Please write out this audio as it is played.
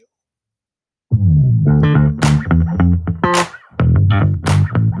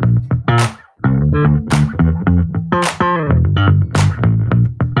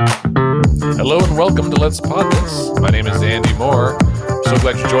welcome to Let's Pod This. My name is Andy Moore. So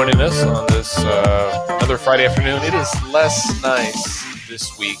glad you're joining us on this another Friday afternoon. It is less nice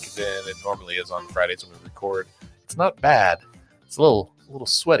this week than it normally is on Fridays when we record. It's not bad. It's a little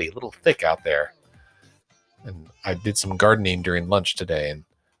sweaty, a little thick out there. And I did some gardening during lunch today, and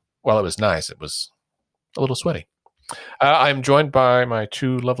while it was nice, it was a little sweaty. I'm joined by my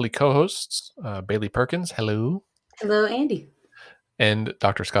two lovely co-hosts, Bailey Perkins. Hello. Hello, Andy. And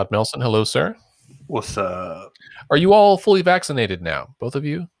Dr. Scott Melson. Hello, sir. What's up? Are you all fully vaccinated now? Both of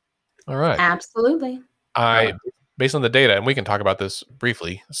you? All right. Absolutely. Based on the data, and we can talk about this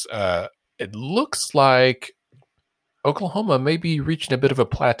briefly, it looks like Oklahoma may be reaching a bit of a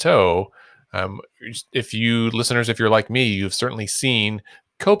plateau. If you're like me, you've certainly seen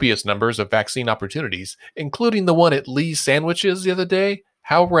copious numbers of vaccine opportunities, including the one at Lee's Sandwiches the other day.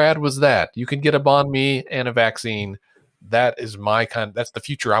 How rad was that? You can get a banh mi and a vaccine. That is that's the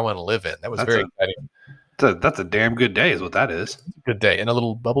future I want to live in. That was very exciting. That's a damn good day is what that is. Good day. And a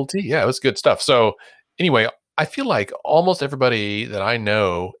little bubble tea. Yeah, it was good stuff. So anyway, I feel like almost everybody that I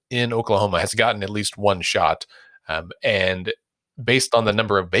know in Oklahoma has gotten at least one shot. And based on the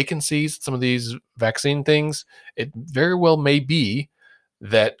number of vacancies, some of these vaccine things, it very well may be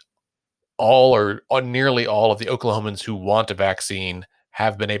that all or nearly all of the Oklahomans who want a vaccine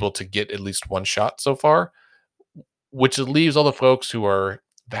have been able to get at least one shot so far, which leaves all the folks who are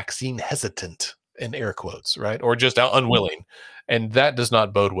vaccine hesitant, in air quotes, right? Or just unwilling. And that does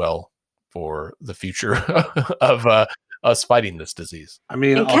not bode well for the future of us fighting this disease. I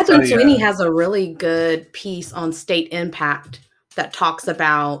mean, and Catherine Sweeney has a really good piece on state impact that talks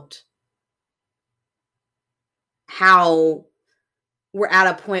about how we're at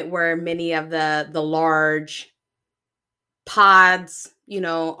a point where many of the large pods,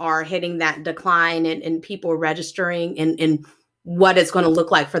 are hitting that decline and people registering and what it's going to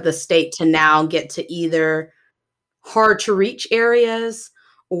look like for the state to now get to either hard to reach areas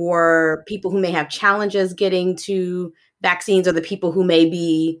or people who may have challenges getting to vaccines, or the people who may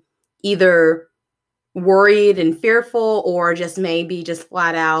be either worried and fearful or just maybe just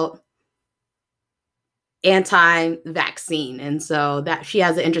flat out anti-vaccine. And so that she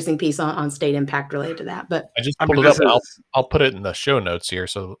has an interesting piece on state impact related to that. But I just pulled it up. I'll put it in the show notes here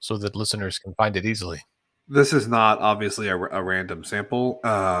so that listeners can find it easily. This is not obviously a random sample,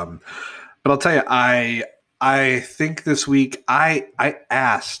 but I'll tell you, I think this week I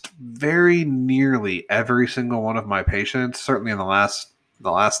asked very nearly every single one of my patients, certainly in the last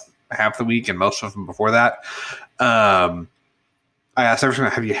half of the week and most of them before that. I asked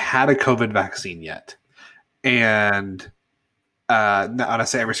everyone, have you had a COVID vaccine yet? And I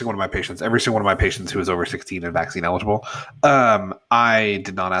say every single one of my patients who is over 16 and vaccine eligible. I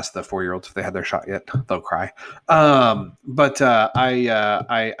did not ask the 4-year-olds if they had their shot yet. They'll cry. But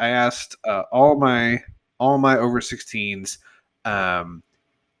I asked all my over 16s,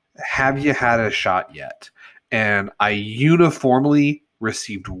 have you had a shot yet? And I uniformly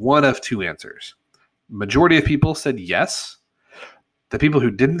received one of two answers. Majority of people said yes. The people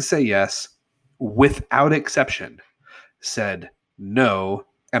who didn't say yes, without exception, said no,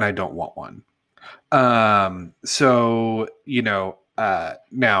 and I don't want one. So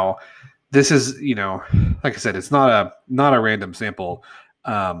now this is, like I said, it's not a random sample,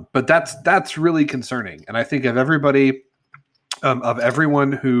 but that's really concerning. And I think of everybody, of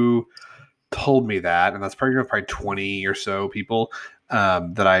everyone who told me that, and that's probably 20 or so people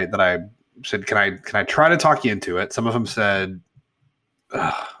that I said, can I try to talk you into it? Some of them said,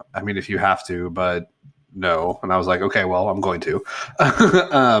 I mean, if you have to, but no. And I was like, okay, well, I'm going to.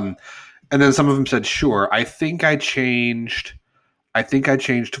 And then some of them said, sure. I think I changed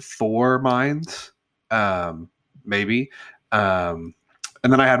 4 minds, maybe.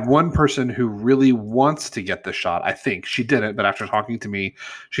 And then I had one person who really wants to get the shot. I think she didn't, but after talking to me,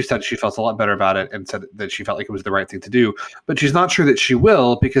 she said she felt a lot better about it and said that she felt like it was the right thing to do. But she's not sure that she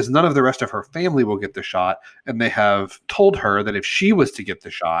will because none of the rest of her family will get the shot. And they have told her that if she was to get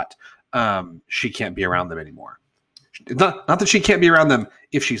the shot, she can't be around them anymore. Not that she can't be around them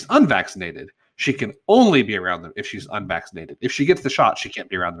if she's unvaccinated. She can only be around them if she's unvaccinated. If she gets the shot, she can't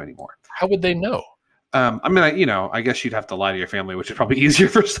be around them anymore. How would they know? I guess you'd have to lie to your family, which is probably easier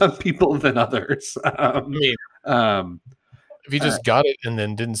for some people than others. If you just got it and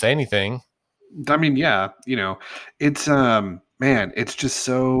then didn't say anything. I mean, yeah, it's, it's just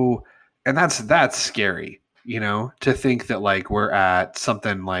so, and that's scary, to think that like we're at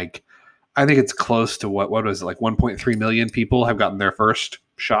something like, I think it's close to what was it, like 1.3 million people have gotten their first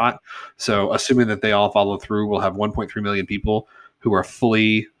shot. So assuming that they all follow through, we'll have 1.3 million people who are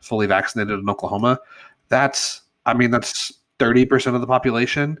fully vaccinated in Oklahoma. That's 30% of the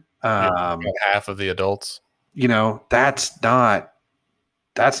population. Um, About half of the adults.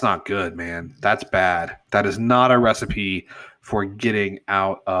 That's not good, man. That's bad. That is not a recipe for getting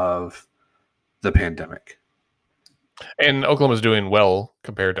out of the pandemic. And Oklahoma's doing well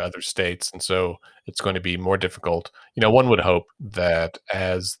compared to other states, and so it's going to be more difficult. One would hope that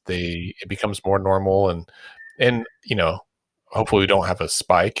as it becomes more normal, and hopefully we don't have a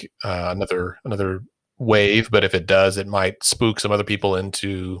spike, another wave. But if it does, it might spook some other people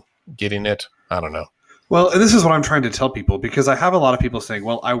into getting it. I don't know. Well, and this is what I'm trying to tell people, because I have a lot of people saying,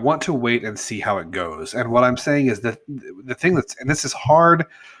 well, I want to wait and see how it goes. And what I'm saying is that the thing and this is hard.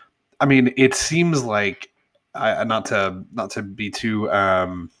 I mean, it seems like, not to be too, I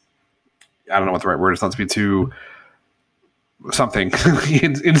don't know what the right word is, not to be too something,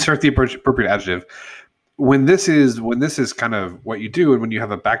 insert the appropriate adjective. When this is kind of what you do, and when you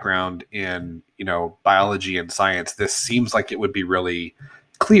have a background in, biology and science, this seems like it would be really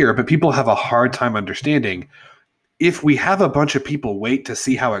clear, but people have a hard time understanding. If we have a bunch of people wait to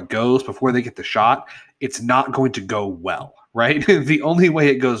see how it goes before they get the shot, it's not going to go well, right? The only way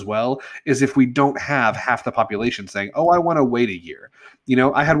it goes well is if we don't have half the population saying, oh, I want to wait a year.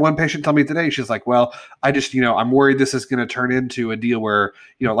 I had one patient tell me today, she's like, well, I just, I'm worried this is going to turn into a deal where,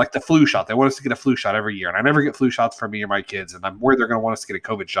 like the flu shot, they want us to get a flu shot every year. And I never get flu shots for me or my kids. And I'm worried they're going to want us to get a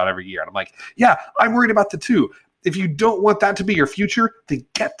COVID shot every year. And I'm like, yeah, I'm worried about the two. If you don't want that to be your future, then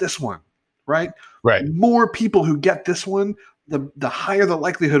get this one, right? Right. More people who get this one, the higher the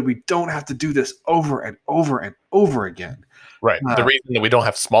likelihood we don't have to do this over and over and over again. Right. The reason that we don't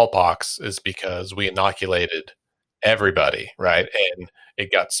have smallpox is because we inoculated everybody, right? And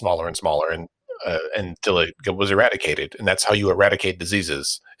it got smaller and smaller, and until it was eradicated. And that's how you eradicate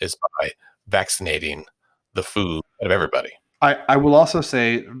diseases, is by vaccinating the food out of everybody. I will also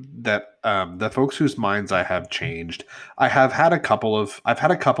say that the folks whose minds I have changed, I've had a couple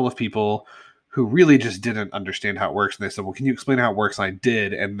of people who really just didn't understand how it works, and they said, well, can you explain how it works? And I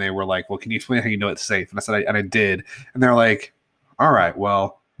did, and they were like, well, can you explain how you know it's safe? And I said, I did, and they're like, all right,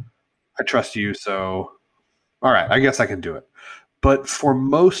 well, I trust you, so all right, I guess I can do it. But for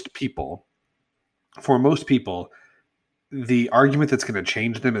most people, the argument that's going to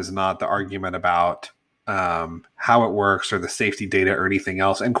change them is not the argument about how it works or the safety data or anything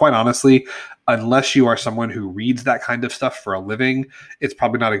else. And quite honestly, unless you are someone who reads that kind of stuff for a living, it's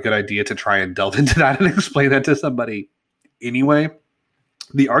probably not a good idea to try and delve into that and explain that to somebody anyway.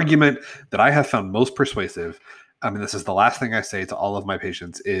 The argument that I have found most persuasive, this is the last thing I say to all of my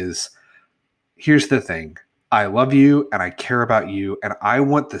patients, is here's the thing. I love you and I care about you, and I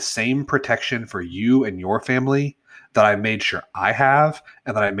want the same protection for you and your family that I made sure I have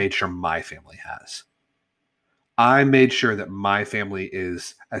and that I made sure my family has. I made sure that my family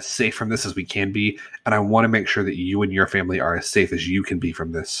is as safe from this as we can be, and I want to make sure that you and your family are as safe as you can be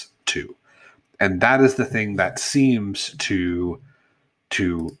from this too. And that is the thing that seems to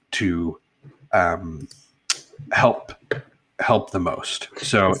help the most.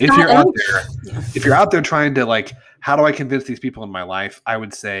 So if you're out there trying to, like, how do I convince these people in my life? I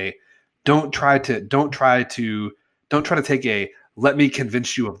would say, don't try to take a let me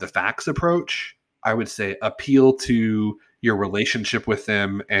convince you of the facts approach. I would say appeal to your relationship with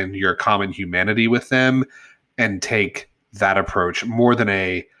them and your common humanity with them, and take that approach more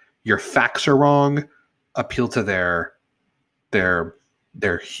than your facts are wrong. Appeal to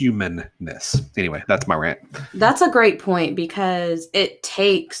their humanness. Anyway, that's my rant. That's a great point, because it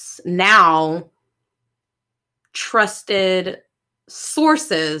takes now trusted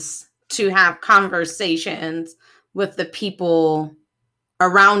sources to have conversations with the people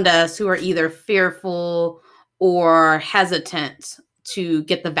around us who are either fearful or hesitant to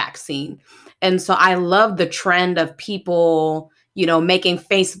get the vaccine. And so I love the trend of people, making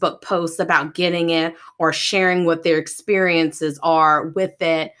Facebook posts about getting it or sharing what their experiences are with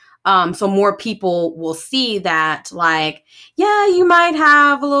it. So more people will see that, like, yeah, you might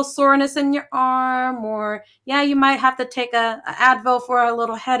have a little soreness in your arm, or yeah, you might have to take a Advil for a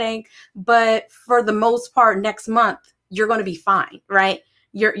little headache, but for the most part, next month, you're going to be fine, right?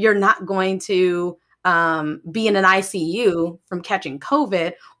 You're not going to be in an ICU from catching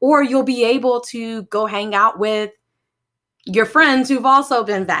COVID, or you'll be able to go hang out with your friends who've also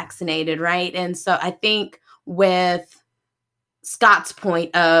been vaccinated, right? And so I think with Scott's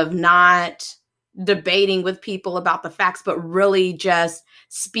point of not debating with people about the facts, but really just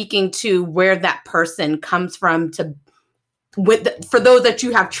speaking to where that person comes from, for those that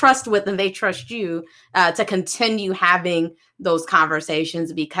you have trust with and they trust you, to continue having those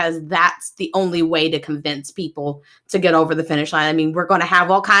conversations, because that's the only way to convince people to get over the finish line. I mean, we're going to have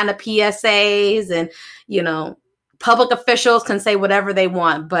all kind of PSAs and, public officials can say whatever they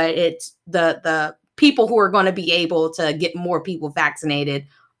want, but it's the people who are going to be able to get more people vaccinated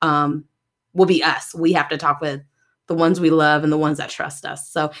will be us. We have to talk with the ones we love and the ones that trust us.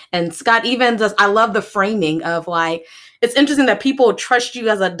 So, and Scott even does, I love the framing of like, it's interesting that people trust you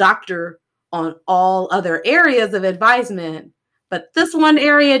as a doctor on all other areas of advisement, but this one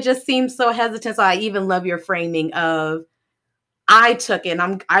area just seems so hesitant. So I even love your framing of, I took it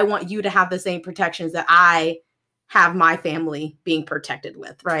and I want you to have the same protections that I have my family being protected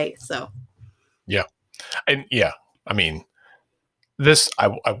with. Right. So. Yeah. And yeah, I mean, this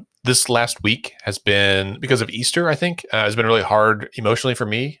last week has been, because of Easter, I think, has been really hard emotionally for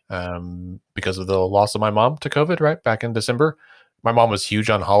me because of the loss of my mom to COVID, right? Back in December. My mom was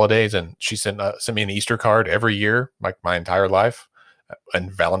huge on holidays, and she sent me an Easter card every year, like my entire life,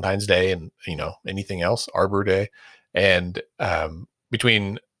 and Valentine's Day and, anything else, Arbor Day. And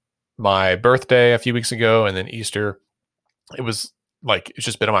between my birthday a few weeks ago and then Easter, it was like, it's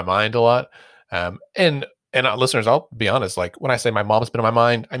just been on my mind a lot. And listeners, I'll be honest, like when I say my mom's been on my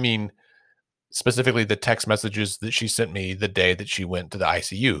mind, I mean, specifically the text messages that she sent me the day that she went to the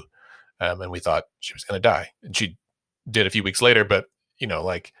ICU. And we thought she was going to die, and she did a few weeks later, but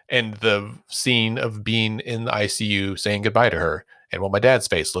and the scene of being in the ICU saying goodbye to her, and what my dad's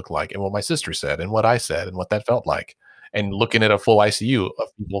face looked like, and what my sister said, and what I said, and what that felt like, and looking at a full ICU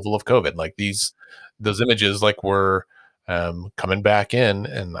of people full of COVID, like those images, like were coming back in.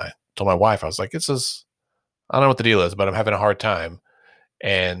 And I told my wife, I was like, I don't know what the deal is, but I'm having a hard time.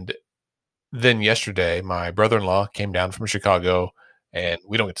 And then yesterday, my brother-in-law came down from Chicago, and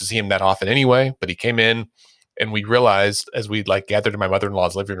we don't get to see him that often anyway, but he came in, and we realized as we gathered in my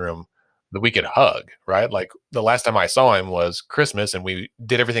mother-in-law's living room that we could hug, right? Like the last time I saw him was Christmas, and we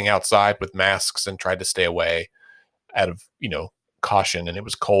did everything outside with masks and tried to stay away out of, caution. And it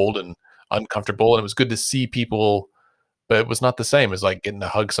was cold and uncomfortable, and it was good to see people, but it was not the same as like getting to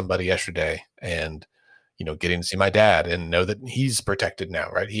hug somebody yesterday and, getting to see my dad and know that he's protected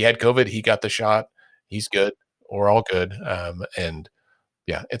now, right? He had COVID, he got the shot, he's good, we're all good. And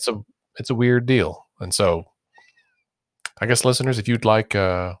yeah, it's a weird deal. And so I guess listeners, if you'd like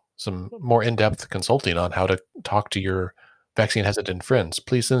some more in-depth consulting on how to talk to your vaccine hesitant friends,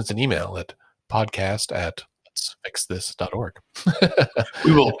 please send us an email at podcast@letsfixthis.org.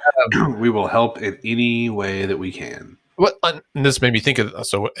 We will help in any way that we can. Well, and this made me think of,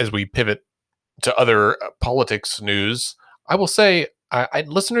 so as we pivot to other politics news, I will say,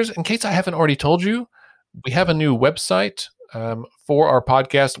 listeners, in case I haven't already told you, we have a new website for our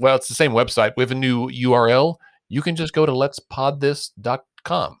podcast. Well, it's the same website. We have a new URL. You can just go to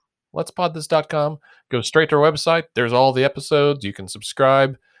letspodthis.com. Letspodthis.com. Go straight to our website. There's all the episodes. You can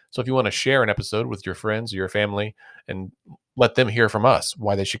subscribe. So if you want to share an episode with your friends or your family and let them hear from us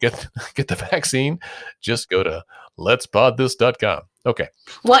why they should get the vaccine, just go to letspodthis.com. Okay.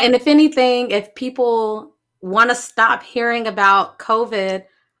 Well, and if anything, if people want to stop hearing about COVID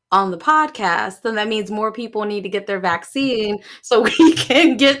on the podcast, then that means more people need to get their vaccine so we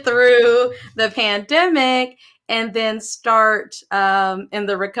can get through the pandemic and then start in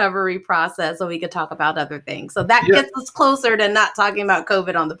the recovery process so we could talk about other things. So that gets us closer to not talking about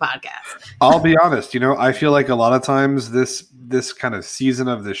COVID on the podcast. I'll be honest, I feel like a lot of times this kind of season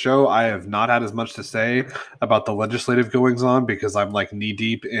of the show, I have not had as much to say about the legislative goings on because I'm like knee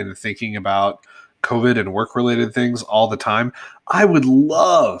deep in thinking about COVID and work related things all the time. I would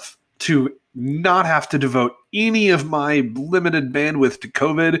love to not have to devote any of my limited bandwidth to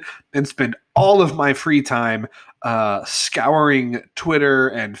COVID and spend all of my free time scouring Twitter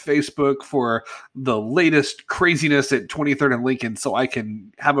and Facebook for the latest craziness at 23rd and Lincoln so I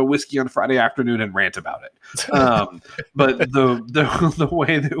can have a whiskey on Friday afternoon and rant about it. But the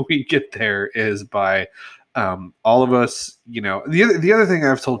way that we get there is by all of us, the other thing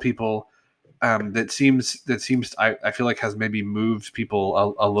I've told people that seems I feel like has maybe moved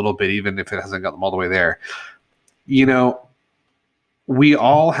people a little bit, even if it hasn't got them all the way there. We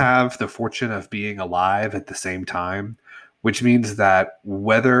all have the fortune of being alive at the same time, which means that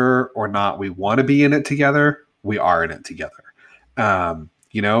whether or not we want to be in it together, we are in it together.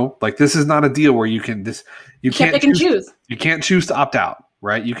 This is not a deal where you can't pick and choose. You can't choose to opt out,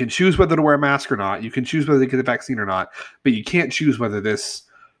 right? You can choose whether to wear a mask or not. You can choose whether to get the vaccine or not, but you can't choose whether this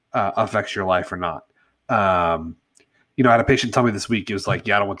affects your life or not. I had a patient tell me this week, he was like,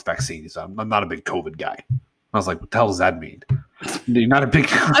 I don't want the vaccine. So I'm not a big COVID guy. I was like, what the hell does that mean? You're not a big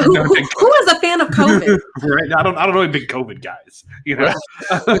who is a fan of COVID? Right? I don't know any big COVID guys.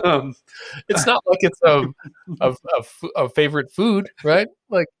 It's not like it's a favorite food, right?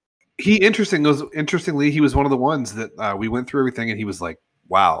 Like interestingly, he was one of the ones that we went through everything, and he was like,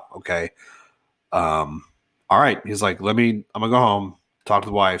 wow, okay. all right. He's like, I'm gonna go home, talk to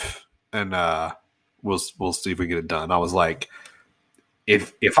the wife, and we'll see if we get it done. I was like,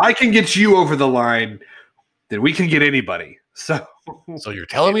 if I can get you over the line, then we can get anybody. So you're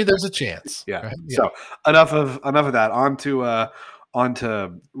telling me there's a chance. Yeah. Right? Yeah. So enough of that. On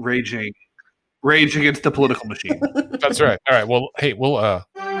to rage against the political machine. That's right. All right. Well, hey, we'll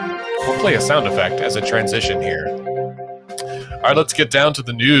play a sound effect as a transition here. All right, let's get down to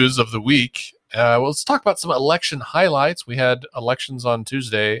the news of the week. Let's talk about some election highlights. We had elections on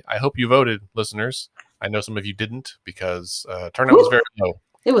Tuesday. I hope you voted, listeners. I know some of you didn't because turnout was very low.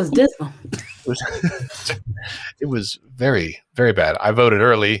 It was dismal. It was very, very bad. I voted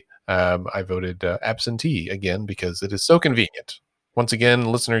early. I voted absentee again because it is so convenient. Once again,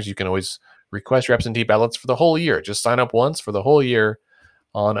 listeners, you can always request your absentee ballots for the whole year. Just sign up once for the whole year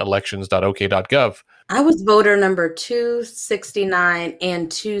on elections.ok.gov. I was voter number 269 and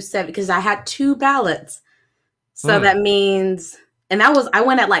 270 because I had 2 ballots. So that means, and I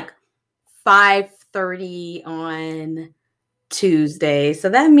went at like 5:30 on Tuesday. So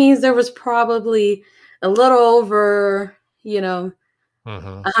that means there was probably a little over,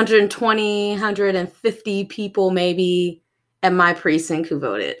 120, 150 people maybe at my precinct who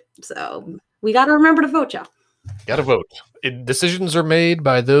voted. So we got to remember to vote, y'all. Got to vote. Decisions are made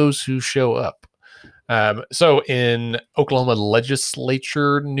by those who show up. So in Oklahoma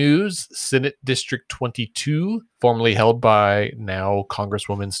legislature news, Senate District 22, formerly held by now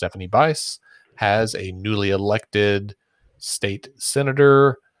Congresswoman Stephanie Bice, has a newly elected state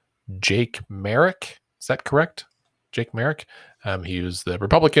senator, Jake Merrick. Is that correct? Jake Merrick. He was the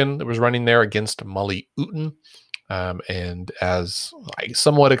Republican that was running there against Molly Ooten. And as I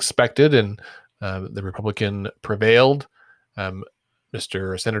somewhat expected, and the Republican prevailed.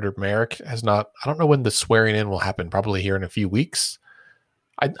 Mr. Senator Merrick has not, I don't know when the swearing in will happen, probably here in a few weeks.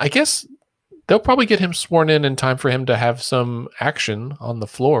 I guess they'll probably get him sworn in time for him to have some action on the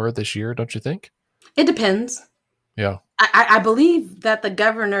floor this year, don't you think? It depends. Yeah. I believe that the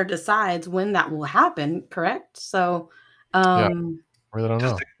governor decides when that will happen, correct? So, I really don't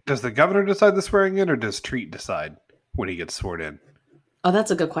know. Does the governor decide the swearing in, or does Treat decide when he gets sworn in? Oh,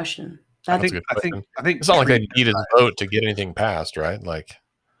 that's a good question. I think it's not like they need his vote to get anything passed, right?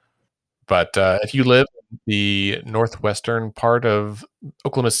 But if you live in the northwestern part of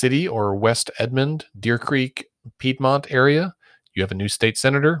Oklahoma City or West Edmond, Deer Creek, Piedmont area, you have a new state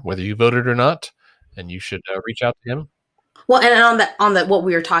senator, whether you voted or not, and you should reach out to him. Well, and on the what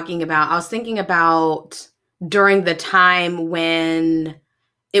we were talking about, I was thinking about during the time when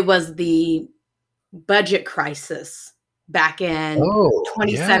it was the budget crisis back in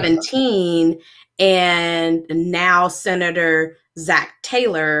 2017, and now Senator Zach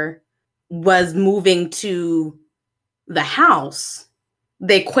Taylor was moving to the House.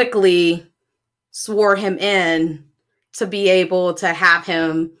 They quickly swore him in to be able to have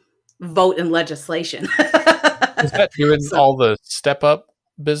him vote in legislation. Is that doing all the step up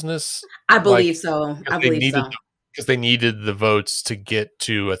business? I believe so. Because they needed the votes to get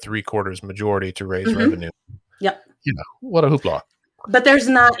to a 3/4 majority to raise revenue. Yep. What a hoopla. But there's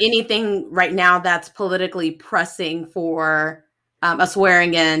not anything right now that's politically pressing for a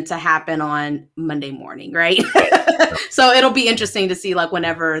swearing in to happen on Monday morning, right? So it'll be interesting to see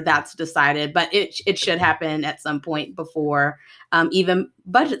whenever that's decided, but it should happen at some point before even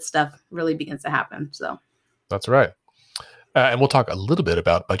budget stuff really begins to happen. So that's right. And we'll talk a little bit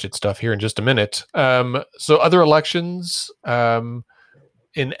about budget stuff here in just a minute. So other elections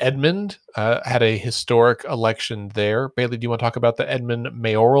in Edmond had a historic election there. Bailey, do you want to talk about the Edmond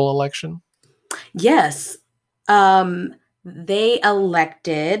mayoral election? Yes. They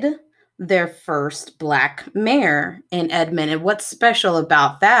elected their first Black mayor in Edmond. And what's special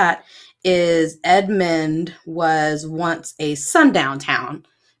about that is Edmond was once a sundown town,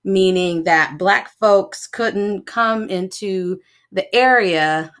 meaning that Black folks couldn't come into the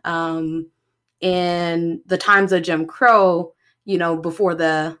area in the times of Jim Crow, before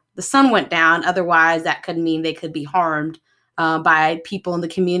the sun went down. Otherwise, that could mean they could be harmed by people in the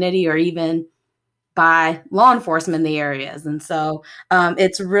community or even by law enforcement in the areas. And so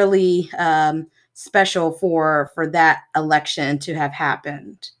it's really special for that election to have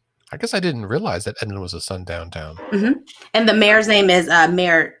happened. I guess I didn't realize that Edmond was a sundown town. Mm-hmm. And the mayor's name is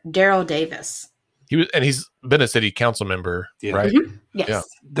Mayor Daryl Davis. He's been a city council member, right? Mm-hmm. Yes. Yeah.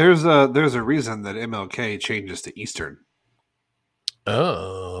 There's a reason that MLK changes to Eastern.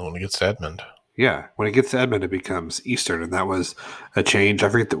 Oh, when it gets to Edmond. Yeah, when it gets to Edmond, it becomes Eastern, and that was a change. I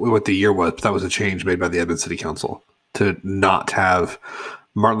forget what the year was, but that was a change made by the Edmond City Council to not have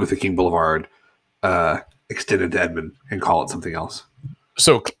Martin Luther King Boulevard extended to Edmond and call it something else.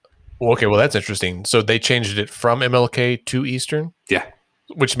 So Well, okay, well, that's interesting. So they changed it from MLK to Eastern? Yeah.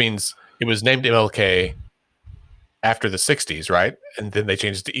 Which means it was named MLK after the 60s, right? And then they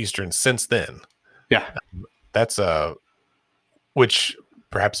changed it to Eastern since then. Yeah. That's which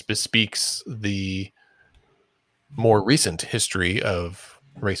perhaps bespeaks the more recent history of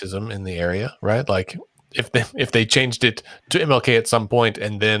racism in the area, right? Like if they changed it to MLK at some point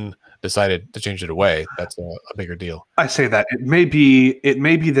and then decided to change it away, that's a bigger deal. I say that it may be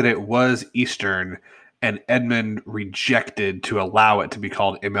that it was Eastern and Edmond rejected to allow it to be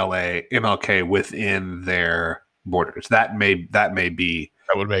called MLK within their borders. That may be That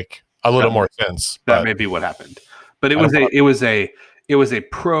would make a little more sense. That may be what happened. But it was a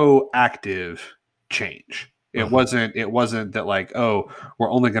proactive change. It wasn't that like, oh,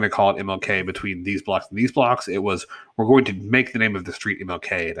 we're only going to call it MLK between these blocks and these blocks. It was, we're going to make the name of the street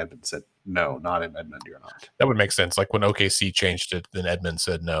MLK. And Edmond said, no, not in Edmond, you're not. That would make sense. Like when OKC changed it, then Edmond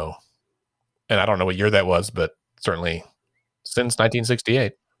said no. And I don't know what year that was, but certainly since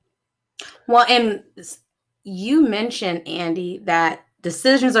 1968. Well, and you mentioned, Andy, that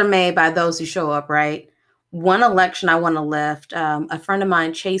decisions are made by those who show up, right? One election I want to lift, a friend of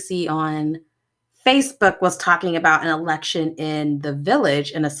mine, Chasey, on Facebook was talking about an election in the Village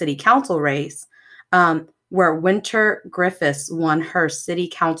in a city council race where Winter Griffiths won her city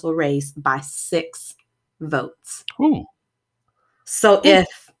council race by 6 votes. Ooh. So if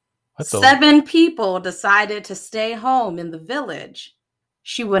 7 people decided to stay home in the Village,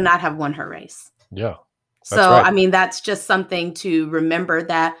 she would not have won her race. Yeah. So, right. I mean, that's just something to remember,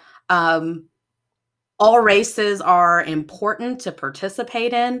 that all races are important to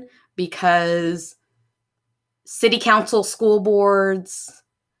participate in, because city council, school boards,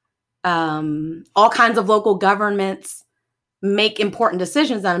 all kinds of local governments make important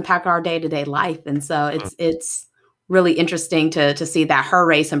decisions that impact our day-to-day life. And so it's really interesting to see that her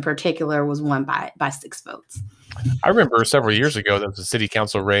race in particular was won by 6 votes. I remember several years ago, there was a city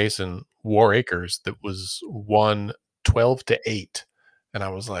council race in War Acres that was won 12-8. And I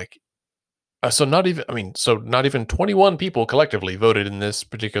was like, so not even 21 people collectively voted in this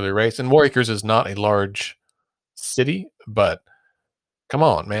particular race. And War Acres is not a large city, but come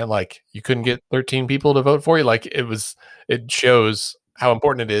on, man, like you couldn't get 13 people to vote for you. Like it shows how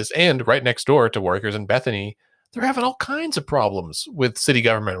important it is. And right next door to War Acres in Bethany, they're having all kinds of problems with city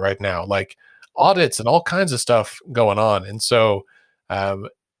government right now, like audits and all kinds of stuff going on. And so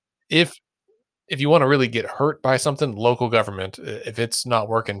if you want to really get hurt by something, local government, if it's not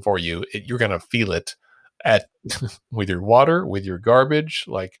working for you, you're going to feel it with your water, with your garbage,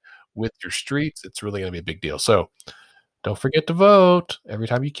 like with your streets. It's really going to be a big deal. So don't forget to vote every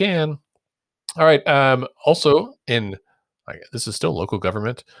time you can. All right. Also, this is still local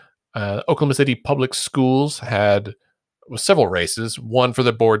government. Oklahoma City Public Schools had several races, one for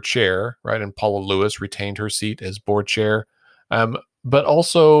the board chair, right? And Paula Lewis retained her seat as board chair. But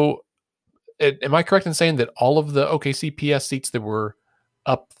also, am I correct in saying that all of the OKCPS seats that were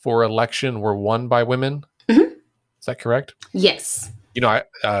up for election were won by women? Mm-hmm. Is that correct? Yes. You know,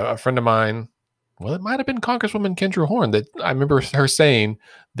 a friend of mine, well, it might have been Congresswoman Kendra Horn, that I remember her saying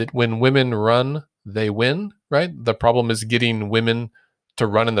that when women run, they win, right? The problem is getting women to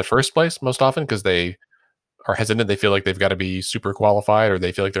run in the first place most often, because they are hesitant. They feel like they've got to be super qualified, or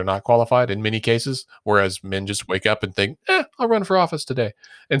they feel like they're not qualified in many cases, whereas men just wake up and think, I'll run for office today.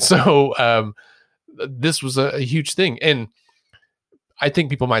 And so this was a huge thing. And I think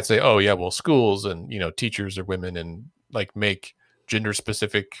people might say, oh yeah, well, schools and, teachers are women, and like make gender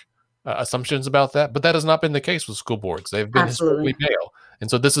specific assumptions about that. But that has not been the case with school boards. They've been historically male. And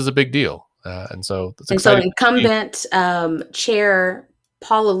so this is a big deal. And so it's exciting. And so incumbent chair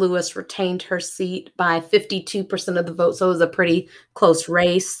Paula Lewis retained her seat by 52% of the vote. So it was a pretty close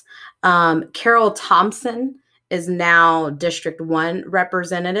race. Carol Thompson is now District 1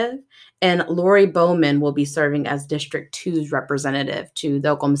 representative, and Lori Bowman will be serving as District 2's representative to the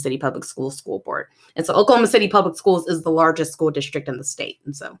Oklahoma City Public Schools School Board. And so Oklahoma City Public Schools is the largest school district in the state.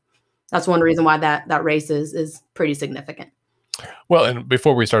 And so that's one reason why that race is pretty significant. Well, and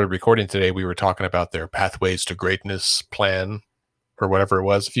before we started recording today, we were talking about their Pathways to Greatness plan, or whatever it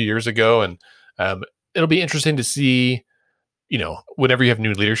was, a few years ago. And it'll be interesting to see, whenever you have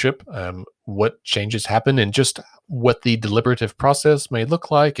new leadership, what changes happen and just what the deliberative process may look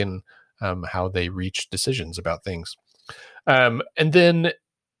like, and how they reach decisions about things. And then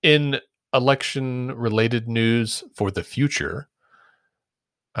in election-related news for the future,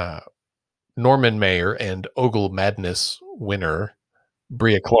 Norman Mayor and Ogle Madness winner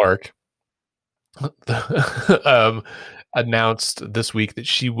Bria Clark announced this week that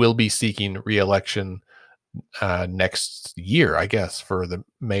she will be seeking re-election next year, I guess, for the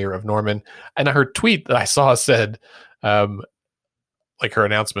mayor of Norman. And her tweet that I saw said, like her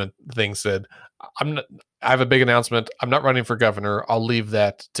announcement thing said, I have a big announcement. I'm not running for governor. I'll leave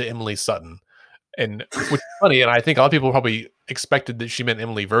that to Emily Sutton. And which is funny. And I think a lot of people probably expected that she meant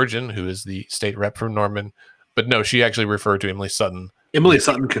Emily Virgin, who is the state rep from Norman. But no, she actually referred to Emily Sutton. Emily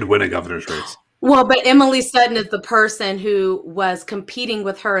Sutton could win a governor's race. Well, but Emily Sutton is the person who was competing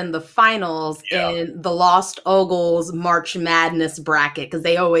with her in the finals in the Lost Ogles March Madness bracket, because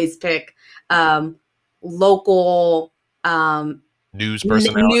they always pick local news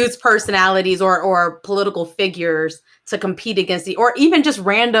personalities or political figures to compete against or even just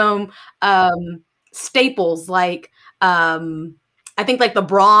random staples like I think like the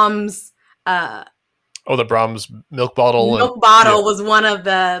Brahms the Brahms milk bottle was one of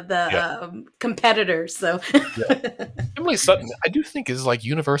the competitors. So Emily Sutton, I do think, is like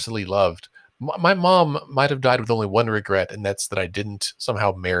universally loved. My mom might have died with only one regret, and that's that I didn't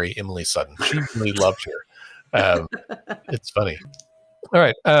somehow marry Emily Sutton. She really loved her. It's funny. All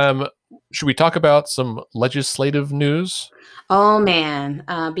right. Should we talk about some legislative news? Oh, man,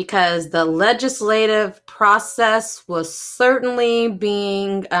 because the legislative process was certainly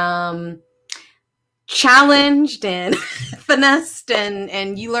being challenged and finessed,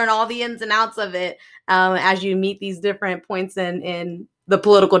 and you learn all the ins and outs of it as you meet these different points in the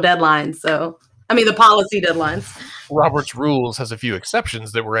political deadlines. The policy deadlines. Robert's Rules has a few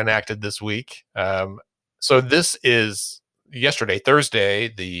exceptions that were enacted this week. So this is yesterday,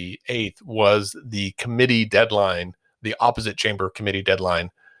 Thursday, the 8th, was the committee deadline, the opposite chamber committee deadline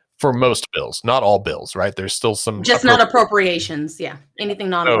for most bills, not all bills, right? There's still some not appropriations. Yeah. Anything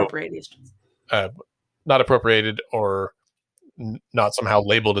non-appropriations. Not appropriated or not somehow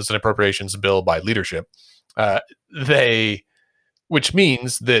labeled as an appropriations bill by leadership. Which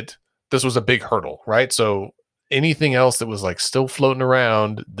means that this was a big hurdle, right? So anything else that was like still floating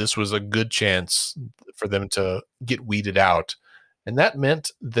around, this was a good chance for them to get weeded out. And that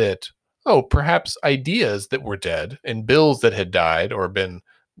meant that, perhaps ideas that were dead and bills that had died or been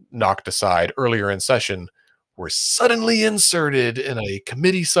knocked aside earlier in session were suddenly inserted in a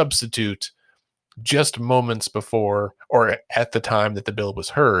committee substitute just moments before or at the time that the bill was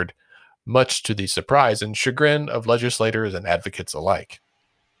heard, much to the surprise and chagrin of legislators and advocates alike.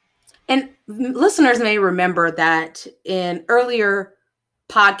 And listeners may remember that in earlier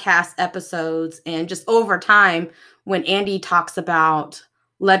podcast episodes and just over time, when Andy talks about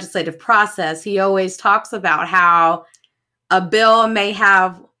legislative process, he always talks about how a bill may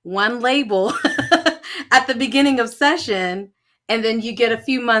have one label at the beginning of session, and then you get a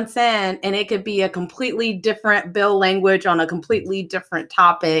few months in and it could be a completely different bill language on a completely different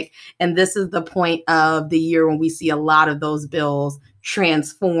topic. And this is the point of the year when we see a lot of those bills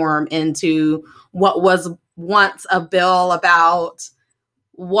transform into what was once a bill about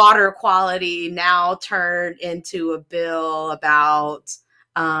water quality now turned into a bill about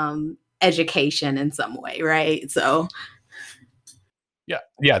education in some way, right? So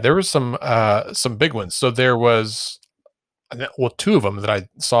yeah, there was some big ones. So there was two of them that I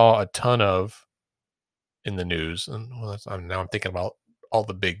saw a ton of in the news, and now I'm thinking about all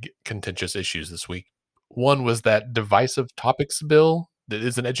the big contentious issues this week. One was that divisive topics bill that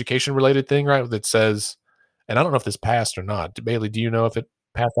is an education related thing, right? That says, and I don't know if this passed or not. Bailey, do you know if it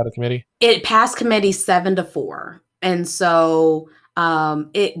passed out of committee? It passed committee 7-4. And so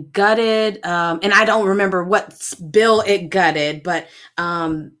it gutted, and I don't remember what bill it gutted, but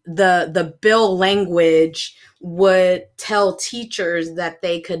the bill language would tell teachers that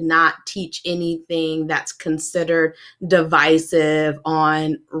they could not teach anything that's considered divisive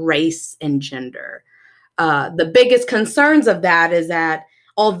on race and gender. The biggest concerns of that is that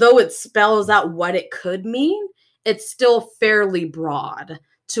although it spells out what it could mean, it's still fairly broad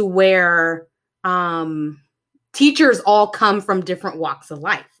to where teachers all come from different walks of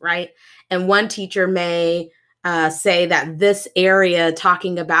life, right? And one teacher may say that this area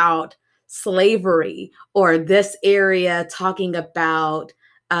talking about slavery or this area talking about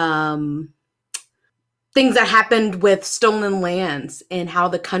things that happened with stolen lands and how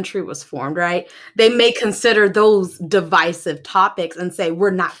the country was formed, right? They may consider those divisive topics and say,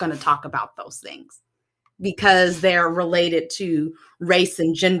 we're not going to talk about those things because they're related to race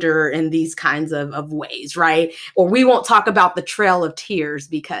and gender in these kinds of ways, right? Or we won't talk about the Trail of Tears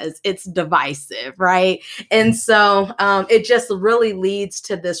because it's divisive, right? And so it just really leads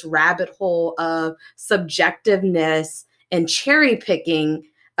to this rabbit hole of subjectiveness and cherry picking,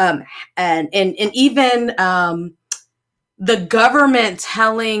 and even the government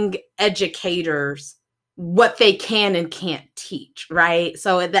telling educators what they can and can't teach, right?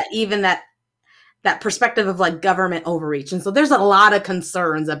 So that even that that perspective of like government overreach. And so there's a lot of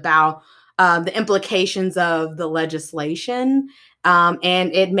concerns about the implications of the legislation.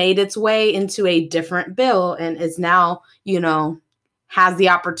 And it made its way into a different bill and is now, has the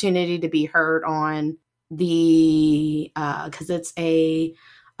opportunity to be heard on the, because it's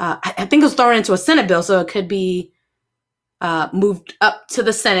I think it was thrown into a Senate bill, so it could be moved up to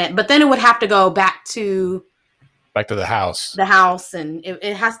the Senate, but then it would have to go back to the House. The House, and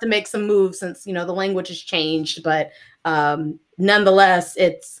it has to make some moves since the language has changed. But nonetheless,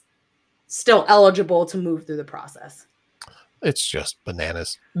 it's still eligible to move through the process. It's just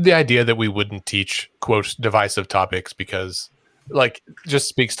bananas. The idea that we wouldn't teach quote divisive topics because just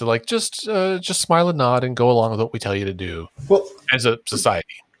speaks to just smile and nod and go along with what we tell you to do. Well, as a society.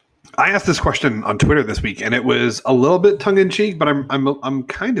 I asked this question on Twitter this week, and it was a little bit tongue in cheek, but I'm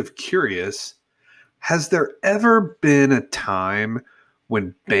kind of curious. Has there ever been a time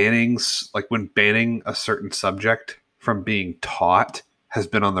when banning a certain subject from being taught has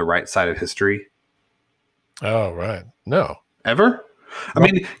been on the right side of history? Oh, right. No. Ever? I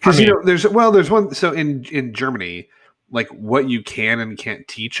mean, because there's one. So in Germany, what you can and can't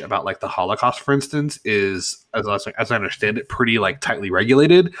teach about the Holocaust, for instance, is as I understand it, pretty tightly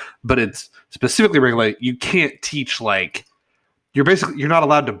regulated. But it's specifically regulated. You can't teach you're not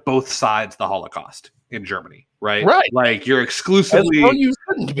allowed to both sides the Holocaust in Germany, right? Right. You're exclusively. You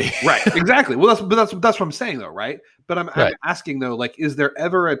shouldn't be. Right. Exactly. Well, that's what I'm saying though, right? But I'm asking though, is there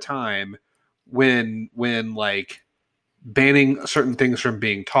ever a time when banning certain things from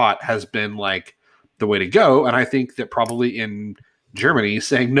being taught has been the way to go? And I think that probably in Germany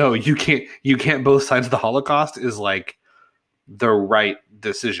saying no, you can't both sides of the Holocaust is the right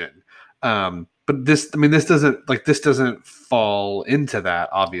decision. But this doesn't fall into that,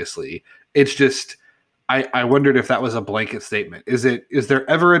 obviously. It's just I wondered if that was a blanket statement. Is there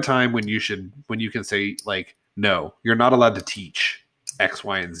ever a time when you can say no, you're not allowed to teach X,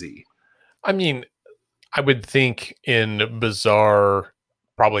 Y, and Z? I mean, I would think in bizarre,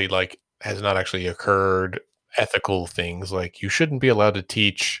 probably has not actually occurred, ethical things you shouldn't be allowed to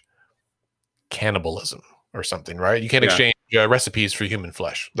teach cannibalism or something, right? You can't exchange recipes for human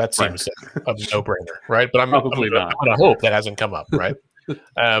flesh. That seems a no-brainer, right? But I'm probably not. I hope that hasn't come up, right?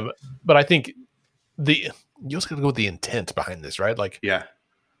 But I think you also got to go with the intent behind this, right?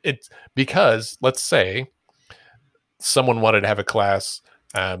 It's because let's say someone wanted to have a class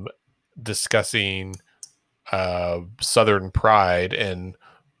discussing Southern pride and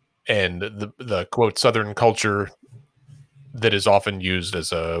the quote Southern culture that is often used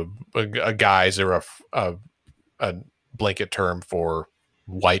as a guise or a blanket term for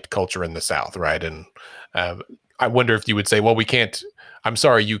white culture in the South, right? And I wonder if you would say, well, we can't. I'm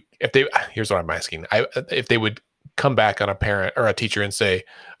sorry, here's what I'm asking. If they would come back on a parent or a teacher and say,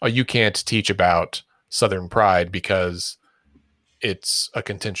 oh, you can't teach about Southern pride because it's a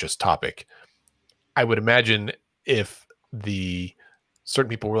contentious topic. I would imagine if the certain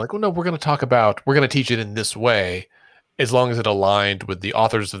people were like, well, no, we're going to teach it in this way, as long as it aligned with the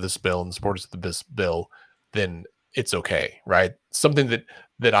authors of this bill and the supporters of this bill, then it's okay, right? Something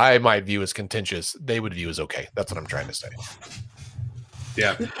that I might view as contentious, they would view as okay. That's what I'm trying to say.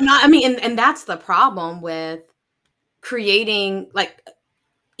 Yeah. And that's the problem with creating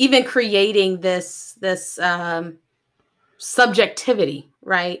this subjectivity,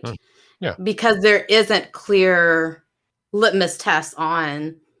 right? Yeah. Because there isn't clear litmus tests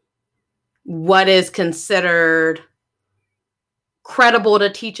on what is considered credible to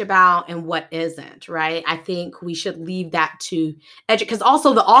teach about and what isn't, right? I think we should leave that to because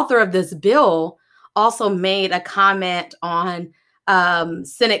also the author of this bill also made a comment on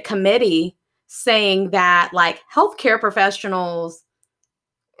Senate committee saying that healthcare professionals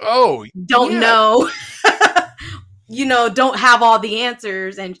don't know don't have all the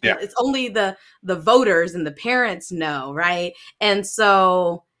answers, and it's only the voters and the parents know, right? And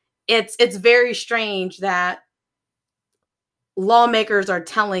so it's very strange that lawmakers are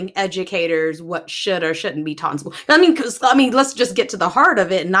telling educators what should or shouldn't be taught in school. Let's just get to the heart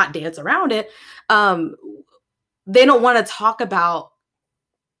of it and not dance around it. They don't want to talk about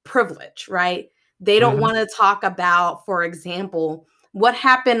privilege, right? They don't want to talk about, for example, what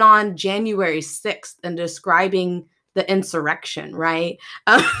happened on January 6th and describing the insurrection, right?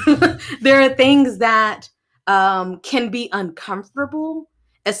 There are things that can be uncomfortable,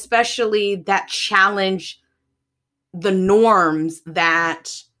 especially that challenge the norms that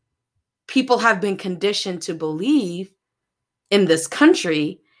people have been conditioned to believe in this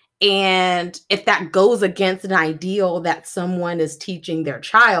country. And if that goes against an ideal that someone is teaching their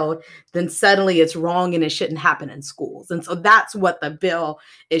child, then suddenly it's wrong and it shouldn't happen in schools. And so that's what the bill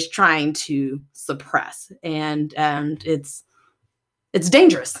is trying to suppress. And it's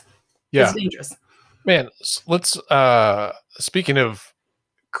dangerous. Yeah. It's dangerous. Man, let's speaking of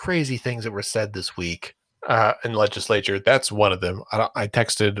crazy things that were said this week in legislature, that's one of them. I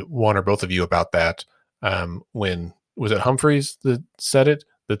texted one or both of you about that. When was it Humphreys that said it?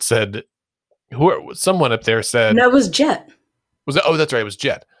 That said, someone up there said, no, it was Jet. Was it? Oh, that's right, it was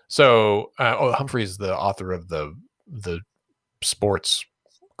Jet. So, Humphreys is the author of the sports,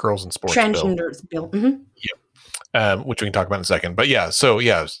 girls in sports transgenders bill. Mm-hmm. Yep. Which we can talk about in a second. But yeah, so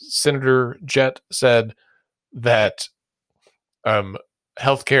yeah, Senator Jet said that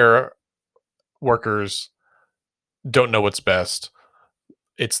healthcare workers don't know what's best.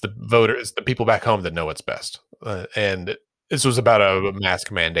 It's the voters, the people back home that know what's best. And this was about a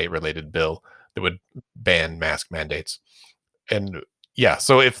mask mandate related bill that would ban mask mandates. And yeah,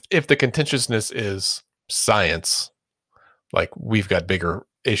 so if the contentiousness is science, like we've got bigger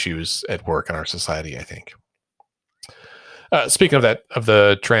issues at work in our society, I think. Speaking of that, of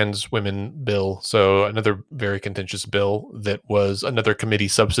the trans women bill, so another very contentious bill that was another committee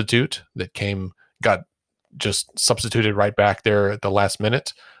substitute that got just substituted right back there at the last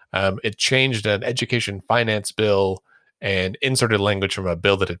minute. It changed an education finance bill and inserted language from a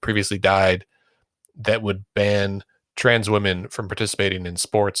bill that had previously died that would ban trans women from participating in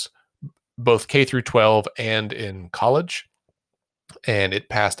sports, both K through 12 and in college. And it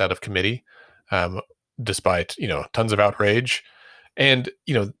passed out of committee, despite, tons of outrage. And,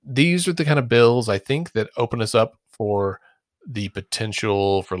 these are the kind of bills I think that open us up for the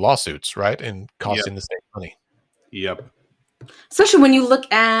potential for lawsuits, right? And costing the state money. Yep. Especially when you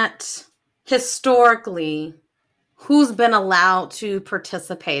look at historically who's been allowed to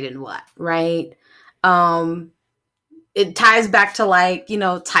participate in what, right? It ties back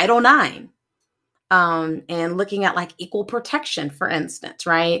to Title IX, and looking at equal protection, for instance,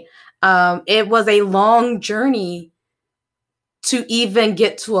 right? It was a long journey to even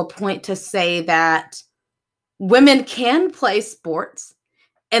get to a point to say that women can play sports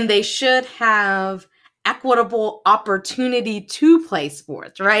and they should have equitable opportunity to play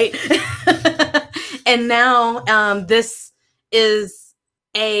sports, right? And now this is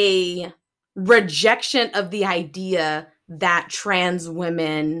a rejection of the idea that trans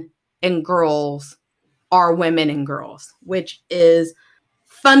women and girls are women and girls, which is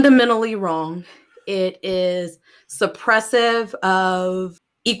fundamentally wrong. It is suppressive of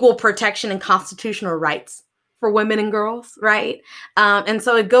equal protection and constitutional rights for women and girls, right? And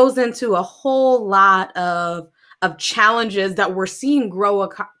so it goes into a whole lot of challenges that we're seeing grow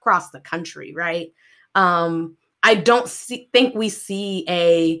across the country, right? I don't think we see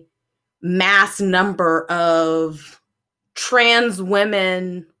a mass number of trans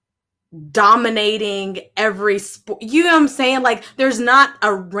women dominating every sport. You know what I'm saying? There's not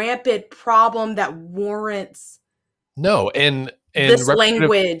a rampant problem that warrants and this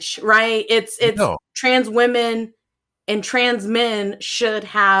language, right? It's No. Trans women and trans men should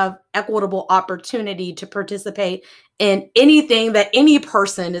have equitable opportunity to participate in anything that any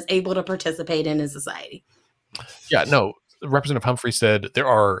person is able to participate in society. Yeah, no. Representative Humphrey said there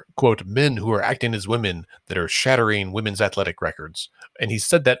are, quote, men who are acting as women that are shattering women's athletic records. And he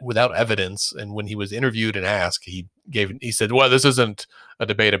said that without evidence. And when he was interviewed and asked, he said, well, this isn't a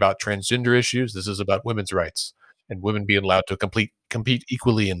debate about transgender issues. This is about women's rights and women being allowed to compete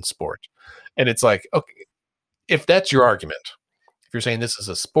equally in sport. And it's like, okay, if that's your argument, if you're saying this is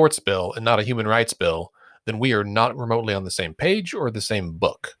a sports bill and not a human rights bill, then we are not remotely on the same page or the same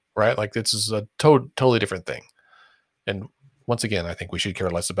book, right? This is a totally different thing. And once again, I think we should care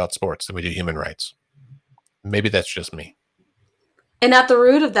less about sports than we do human rights. Maybe that's just me. And at the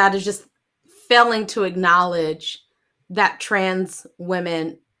root of that is just failing to acknowledge that trans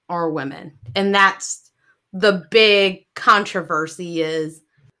women are women. And that's the big controversy is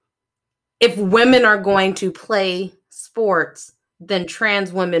if women are going to play sports, then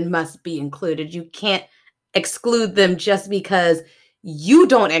trans women must be included. You can't exclude them just because you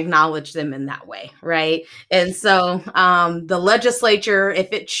don't acknowledge them in that way, right? And so the legislature,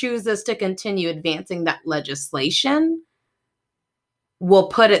 if it chooses to continue advancing that legislation, will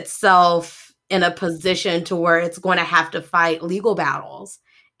put itself in a position to where it's going to have to fight legal battles.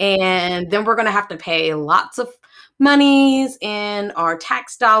 And then we're going to have to pay lots of monies in our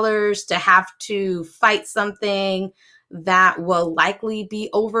tax dollars to have to fight something that will likely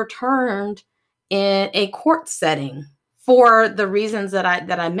be overturned in a court setting. For the reasons that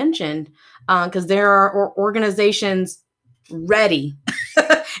I mentioned, because there are organizations ready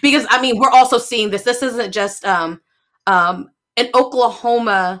Because I mean, we're also seeing this. This isn't just an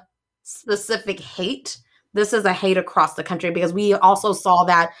Oklahoma specific hate. This is a hate across the country, because we also saw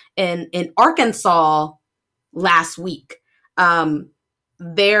that in Arkansas last week.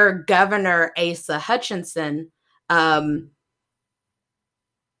 Their governor, Asa Hutchinson,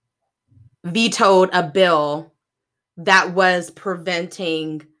 vetoed a bill that was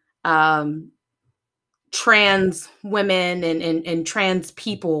preventing trans women and trans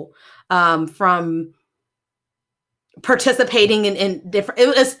people from participating in different.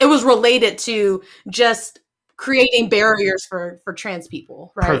 It was related to just creating barriers for trans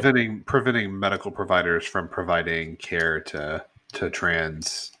people, right? Preventing medical providers from providing care to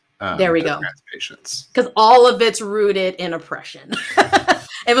trans. There we go. Trans patients, because all of it's rooted in oppression.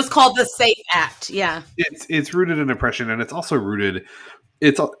 It was called the SAFE Act. Yeah, it's rooted in oppression, and it's also rooted.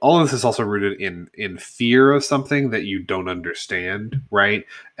 It's all of this is also rooted in fear of something that you don't understand, right?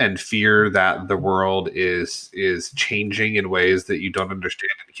 And fear that the world is changing in ways that you don't understand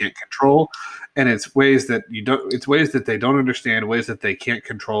and can't control. And it's ways that they don't understand, ways that they can't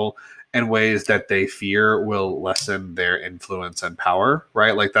control, and ways that they fear will lessen their influence and power,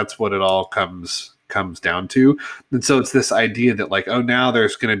 right? Like that's what it all comes down to. And so it's this idea that like, oh, now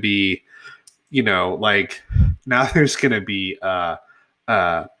there's going to be, now there's going to be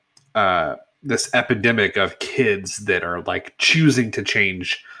this epidemic of kids that are like choosing to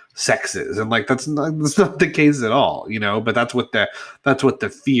change sexes, and like that's not the case at all, but that's what the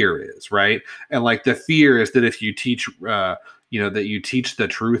fear is, right? And like the fear is that if you teach that you teach the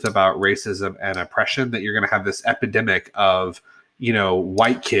truth about racism and oppression, that you're going to have this epidemic of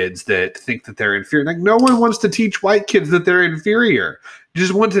white kids that think that they're inferior. Like no one wants to teach white kids that they're inferior. You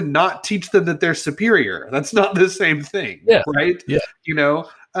just want to not teach them that they're superior. That's not the same thing, right? Yeah.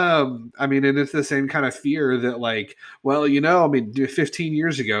 I mean, and it's the same kind of fear that like, well, 15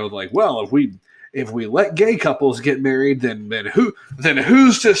 years ago, like, well, if we let gay couples get married, then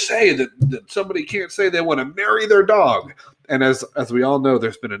who's to say that somebody can't say they want to marry their dog? And as we all know,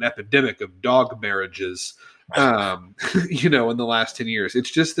 there's been an epidemic of dog marriages, in the last 10 years.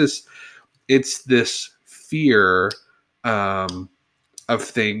 It's just this fear of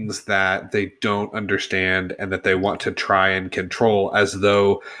things that they don't understand and that they want to try and control, as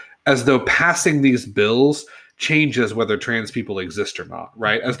though passing these bills changes whether trans people exist or not,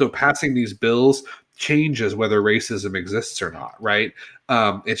 right? As though passing these bills changes whether racism exists or not, right?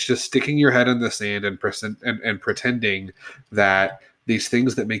 It's just sticking your head in the sand and pretending that these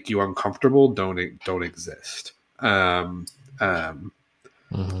things that make you uncomfortable don't exist. Mm-hmm.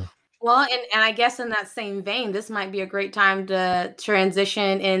 Well, and I guess in that same vein, this might be a great time to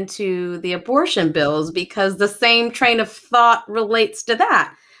transition into the abortion bills, because the same train of thought relates to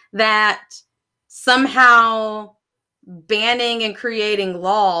that somehow banning and creating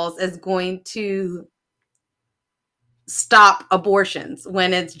laws is going to stop abortions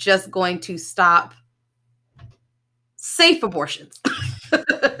when it's just going to stop safe abortions.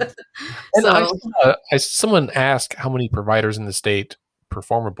 And someone asked how many providers in the state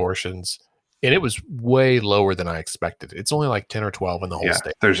perform abortions, and it was way lower than I expected. It's only like 10 or 12 in the whole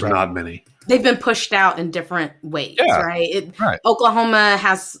state. There's not many. They've been pushed out in different ways, right? Right. Oklahoma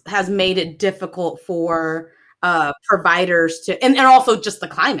has made it difficult for providers to, and also just the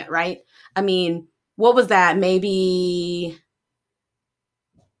climate, right? I mean, what was that? Maybe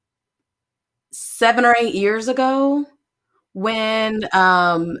 7 or 8 years ago, when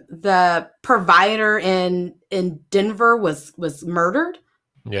the provider in Denver was murdered.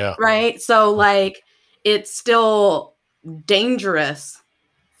 Yeah. Right. So like, it's still dangerous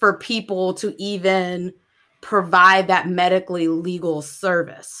for people to even provide that medically legal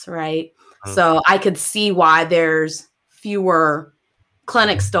service. Right. Mm-hmm. So I could see why there's fewer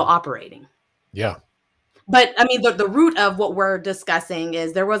clinics still operating. Yeah. But I mean, the root of what we're discussing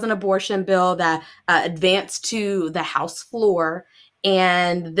is there was an abortion bill that advanced to the House floor.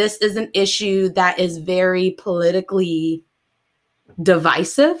 And this is an issue that is very politically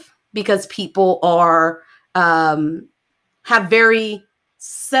divisive, because people are have very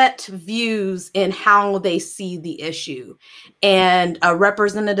set views in how they see the issue. And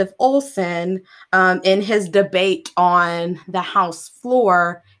Representative Olson, in his debate on the House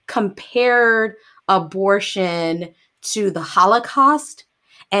floor, compared abortion to the Holocaust.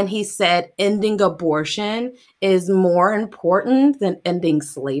 And he said ending abortion is more important than ending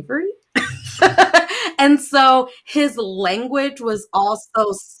slavery. And so his language was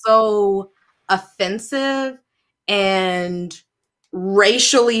also so offensive and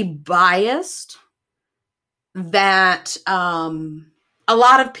racially biased that a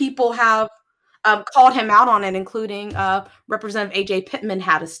lot of people have called him out on it, including Representative A.J. Pittman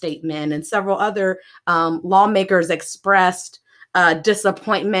had a statement, and several other lawmakers expressed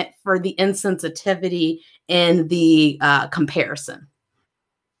disappointment for the insensitivity in the comparison.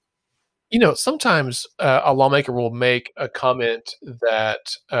 Sometimes a lawmaker will make a comment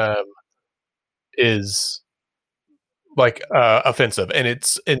that is like offensive, and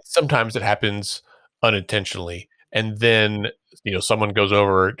sometimes it happens unintentionally, and then someone goes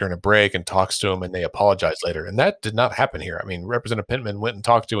over during a break and talks to him, and they apologize later, and that did not happen here. I mean, Representative Pittman went and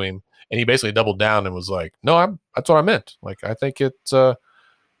talked to him, and he basically doubled down and was like, "No, that's what I meant. Like, I think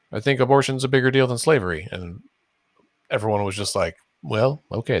abortion's a bigger deal than slavery," and everyone was just like, "Well,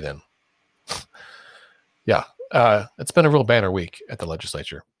 okay then." Yeah, it's been a real banner week at the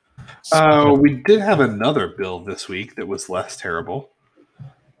legislature. We did have another bill this week that was less terrible.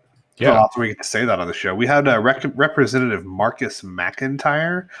 Yeah, we get to say that on the show. We had Representative Marcus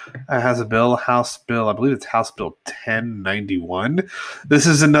McIntyre has a bill, House Bill, I believe it's House Bill 1091. This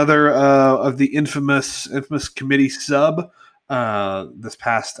is another of the infamous committee sub. This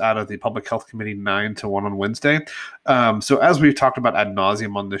passed out of the Public Health Committee 9-1 on Wednesday. So as we've talked about ad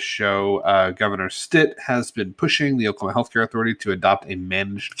nauseum on this show, Governor Stitt has been pushing the Oklahoma Healthcare Authority to adopt a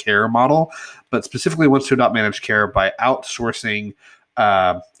managed care model, but specifically wants to adopt managed care by outsourcing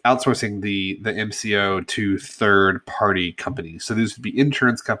the MCO to third-party companies. So these would be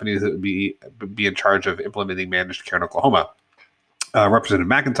insurance companies that would be in charge of implementing managed care in Oklahoma.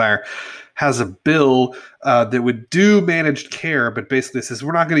 Representative McIntyre has a bill that would do managed care, but basically says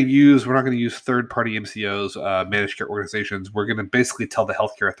we're not going to use third-party MCOs, managed care organizations. We're going to basically tell the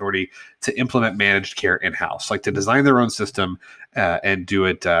healthcare authority to implement managed care in-house, like to design their own system and do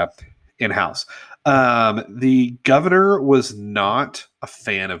it in-house. The governor was not a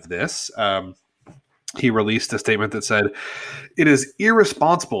fan of this. He released a statement that said, "It is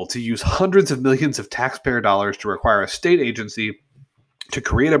irresponsible to use hundreds of millions of taxpayer dollars to require a state agency to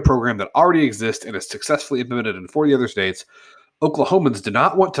create a program that already exists and is successfully implemented in 40 other states. Oklahomans do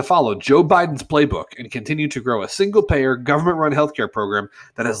not want to follow Joe Biden's playbook and continue to grow a single-payer, government-run healthcare program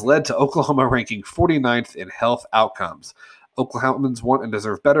that has led to Oklahoma ranking 49th in health outcomes. Oklahomans want and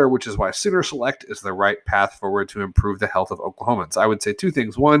deserve better, which is why Sooner Select is the right path forward to improve the health of Oklahomans." I would say two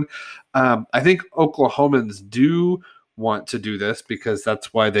things. One, I think Oklahomans do want to do this because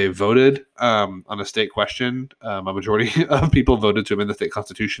that's why they voted on a state question. A majority of people voted to amend the state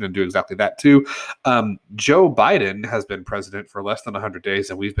constitution and do exactly that too. Joe Biden has been president for less than 100 days,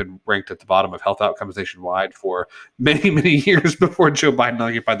 and we've been ranked at the bottom of health outcomes nationwide for many, many years before Joe Biden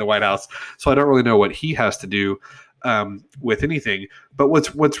occupied the White House. So I don't really know what he has to do with anything. But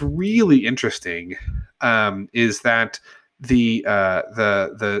what's really interesting is that the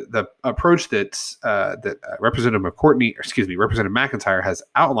approach that Representative McIntyre has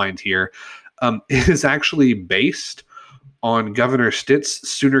outlined here is actually based on Governor Stitt's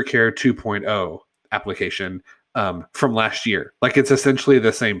Sooner Care 2.0 application from last year. Like, it's essentially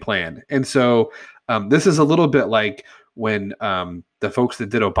the same plan. And so this is a little bit like when the folks that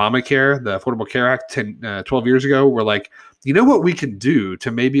did Obamacare, the Affordable Care Act 12 years ago, were like, you know what we can do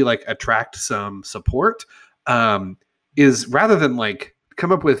to maybe like attract some support is rather than like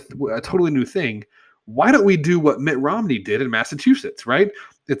come up with a totally new thing, why don't we do what Mitt Romney did in Massachusetts, right?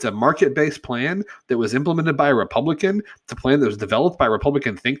 It's a market-based plan that was implemented by a Republican. It's a plan that was developed by a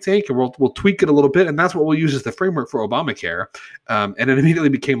Republican think tank, and we'll tweak it a little bit, and that's what we'll use as the framework for Obamacare. And it immediately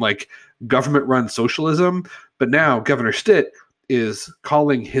became like government-run socialism. But now Governor Stitt is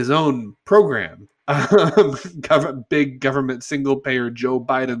calling his own program big government single-payer Joe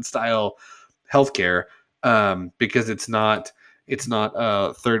Biden-style healthcare because it's not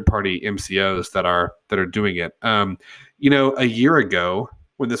third-party MCOs that are doing it. A year ago,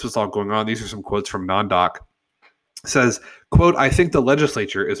 when this was all going on, these are some quotes from NonDoc. Says, quote, "I think the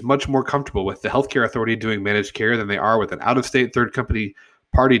legislature is much more comfortable with the healthcare authority doing managed care than they are with an out-of-state third company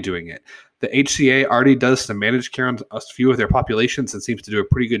party doing it. The HCA already does some managed care on a few of their populations and seems to do a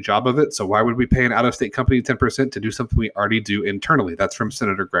pretty good job of it. So why would we pay an out-of-state company 10% to do something we already do internally?" That's from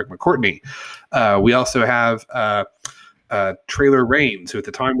Senator Greg McCourtney. We also have Traylor Raines, who at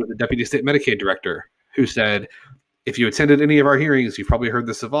the time was the Deputy State Medicaid Director, who said, "If you attended any of our hearings, you've probably heard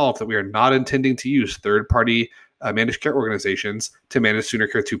this evolve, that we are not intending to use third-party managed care organizations to manage Sooner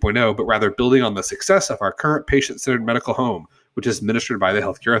Care 2.0, but rather building on the success of our current patient-centered medical home, which is administered by the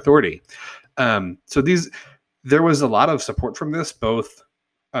Healthcare Authority." So there was a lot of support from this, both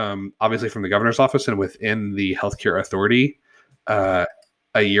obviously from the governor's office and within the Healthcare Authority a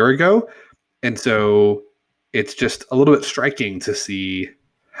year ago. And so it's just a little bit striking to see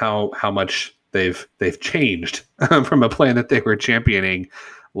how much they've changed from a plan that they were championing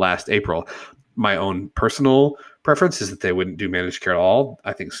last April. my own personal preference is that they wouldn't do managed care at all.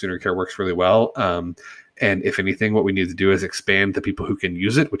 I think Sooner Care works really well. And if anything, what we need to do is expand the people who can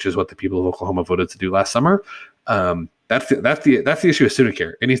use it, which is what the people of Oklahoma voted to do last summer. That's the issue with Sooner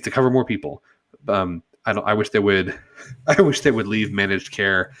Care. It needs to cover more people. I wish they would leave managed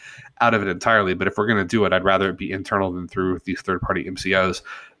care out of it entirely. But if we're going to do it, I'd rather it be internal than through these third-party MCOs.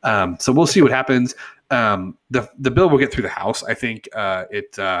 So we'll see what happens. The bill will get through the House. I think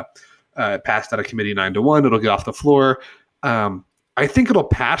it passed out of committee 9-1. It'll get off the floor. I think it'll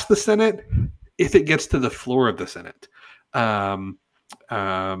pass the Senate if it gets to the floor of the Senate.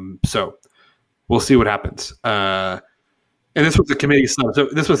 So we'll see what happens. And this was a committee sub. So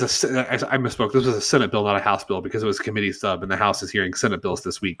this was I misspoke. This was a Senate bill, not a House bill, because it was a committee sub, and the House is hearing Senate bills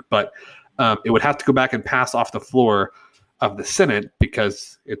this week. But it would have to go back and pass off the floor of the Senate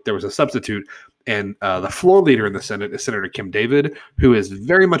because there was a substitute. And the floor leader in the Senate is Senator Kim David, who is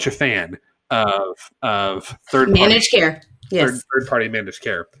very much a fan of managed care. Yes, third-party managed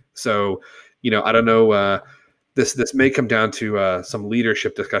care. So, I don't know. This may come down to some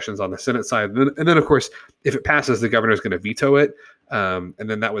leadership discussions on the Senate side, and then of course, if it passes, the governor is going to veto it, and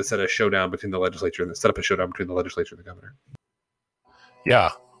then that would set a showdown between the legislature and set up a showdown between the legislature and the governor.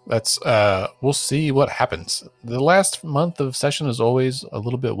 Yeah, that's we'll see what happens. The last month of session is always a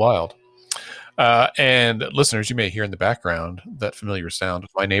little bit wild. And listeners, you may hear in the background that familiar sound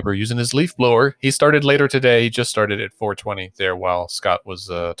of my neighbor using his leaf blower. He started later today. He just started at 4:20 there while Scott was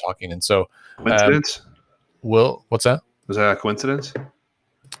talking, and so coincidence. What's that? Was that a coincidence?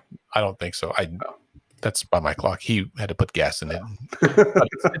 I don't think so. That's by my clock. He had to put gas in it.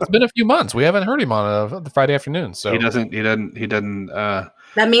 It's been a few months. We haven't heard him on the Friday afternoon. So he doesn't. That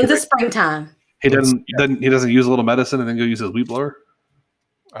means it's springtime. He doesn't use a little medicine and then go use his weed blower.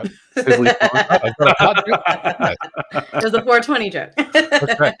 It was a 420 joke.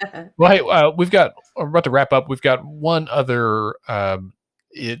 Okay. Well, hey, we're about to wrap up. We've got one other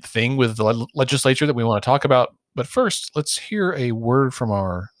thing with the legislature that we want to talk about. But first, let's hear a word from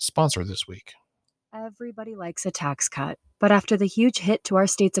our sponsor this week. Everybody likes a tax cut, but after the huge hit to our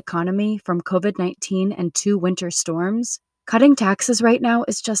state's economy from COVID-19 and 2 winter storms, cutting taxes right now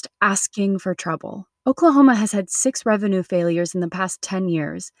is just asking for trouble. Oklahoma has had 6 revenue failures in the past 10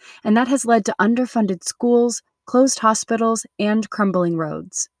 years, and that has led to underfunded schools, closed hospitals, and crumbling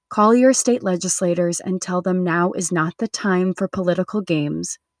roads. Call your state legislators and tell them now is not the time for political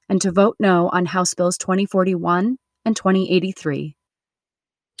games, and to vote no on House Bills 2041 and 2083.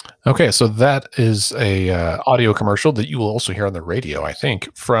 Okay, so that is a audio commercial that you will also hear on the radio, I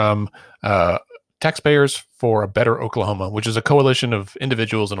think, from Taxpayers for a Better Oklahoma, which is a coalition of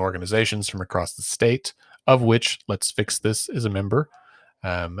individuals and organizations from across the state, of which Let's Fix This is a member,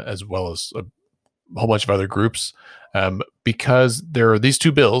 as well as a whole bunch of other groups, because there are these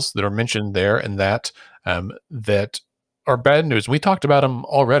 2 bills that are mentioned there and that are bad news. We talked about them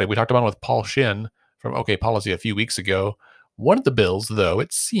already. We talked about them with Paul Shin from OK Policy a few weeks ago. One of the bills, though,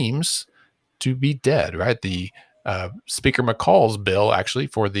 it seems to be dead, right? The Speaker McCall's bill, actually,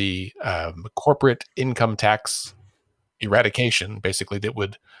 for the corporate income tax eradication, basically, that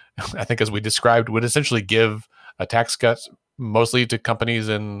would, I think, as we described, would essentially give a tax cut mostly to companies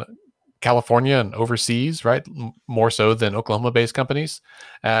in California and overseas, right? More so than Oklahoma-based companies.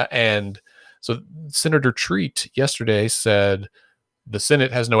 And so Senator Treat yesterday said the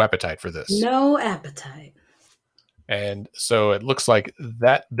Senate has no appetite for this. No appetite. And so it looks like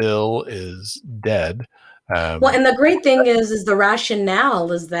that bill is dead. Well, and the great thing is the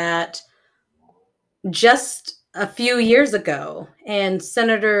rationale is that just a few years ago, and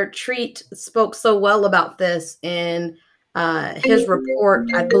Senator Treat spoke so well about this in his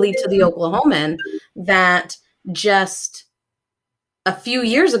report, I believe, to the Oklahoman, that just a few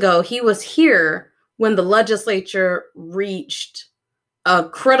years ago, he was here when the legislature reached a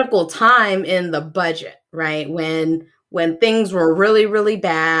critical time in the budget, right? When things were really, really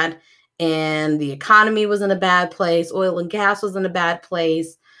bad and the economy was in a bad place, oil and gas was in a bad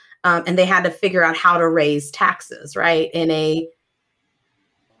place, and they had to figure out how to raise taxes, right? In a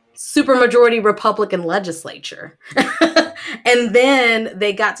supermajority Republican legislature. And then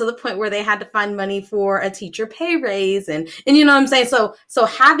they got to the point where they had to find money for a teacher pay raise. And you know what I'm saying? So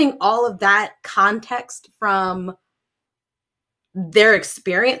having all of that context from their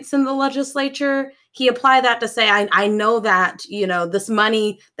experience in the legislature, he applied that to say, I know that, this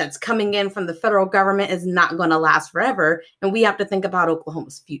money that's coming in from the federal government is not going to last forever. And we have to think about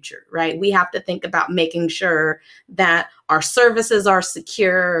Oklahoma's future, right? We have to think about making sure that our services are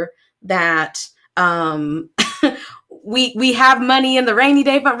secure, that we have money in the rainy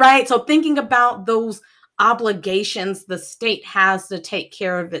day, but right. So thinking about those obligations the state has to take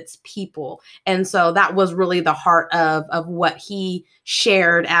care of its people. And so that was really the heart of what he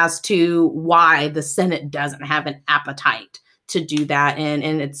shared as to why the Senate doesn't have an appetite to do that.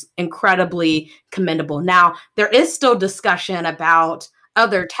 And it's incredibly commendable. Now, there is still discussion about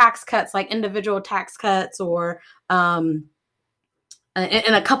other tax cuts, like individual tax cuts, or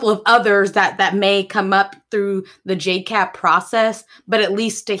and a couple of others that may come up through the JCAP process, but at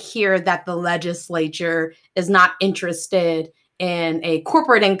least to hear that the legislature is not interested in a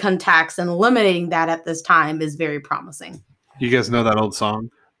corporate income tax and eliminating that at this time is very promising. You guys know that old song?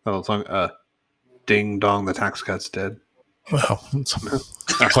 Ding dong, the tax cut's dead. Well, it's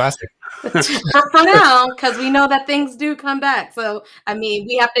a classic. For now, because we know that things do come back. So, I mean,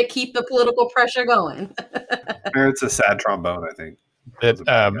 we have to keep the political pressure going. Or it's a sad trombone, I think. There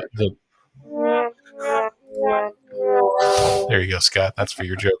you go, Scott. That's for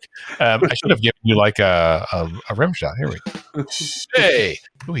your joke. I should have given you like a rim shot. Here we go. Hey,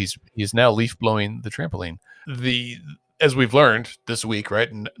 ooh, he's now leaf blowing the trampoline. As we've learned this week, right?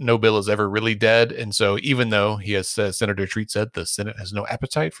 No bill is ever really dead, and so even though he has Senator Treat said the Senate has no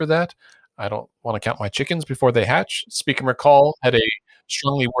appetite for that, I don't want to count my chickens before they hatch. Speaker McCall had a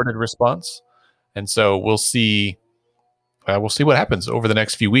strongly worded response, and so we'll see. We'll see what happens over the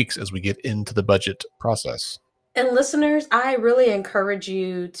next few weeks as we get into the budget process. And listeners, I really encourage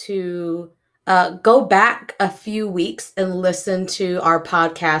you to go back a few weeks and listen to our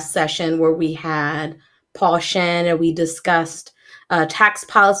podcast session where we had Paul Shen and we discussed tax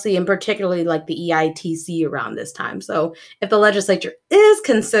policy and particularly like the EITC around this time. So if the legislature is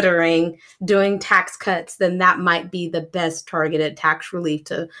considering doing tax cuts, then that might be the best targeted tax relief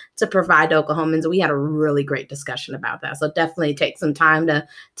to provide Oklahomans. We had a really great discussion about that. So definitely take some time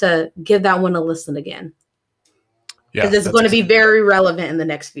to give that one a listen again. Yeah, because it's going to be very relevant in the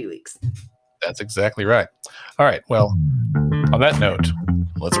next few weeks. That's exactly right. All right. Well, on that note,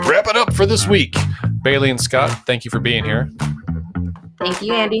 let's wrap it up for this week. Bailey and Scott, thank you for being here. Thank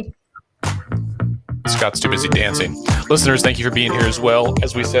you, Andy. Scott's too busy dancing. Listeners, thank you for being here as well.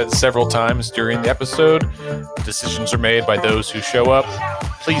 As we said several times during the episode, decisions are made by those who show up.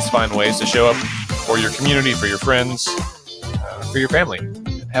 Please find ways to show up for your community, for your friends, for your family.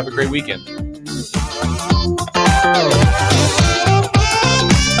 Have a great weekend.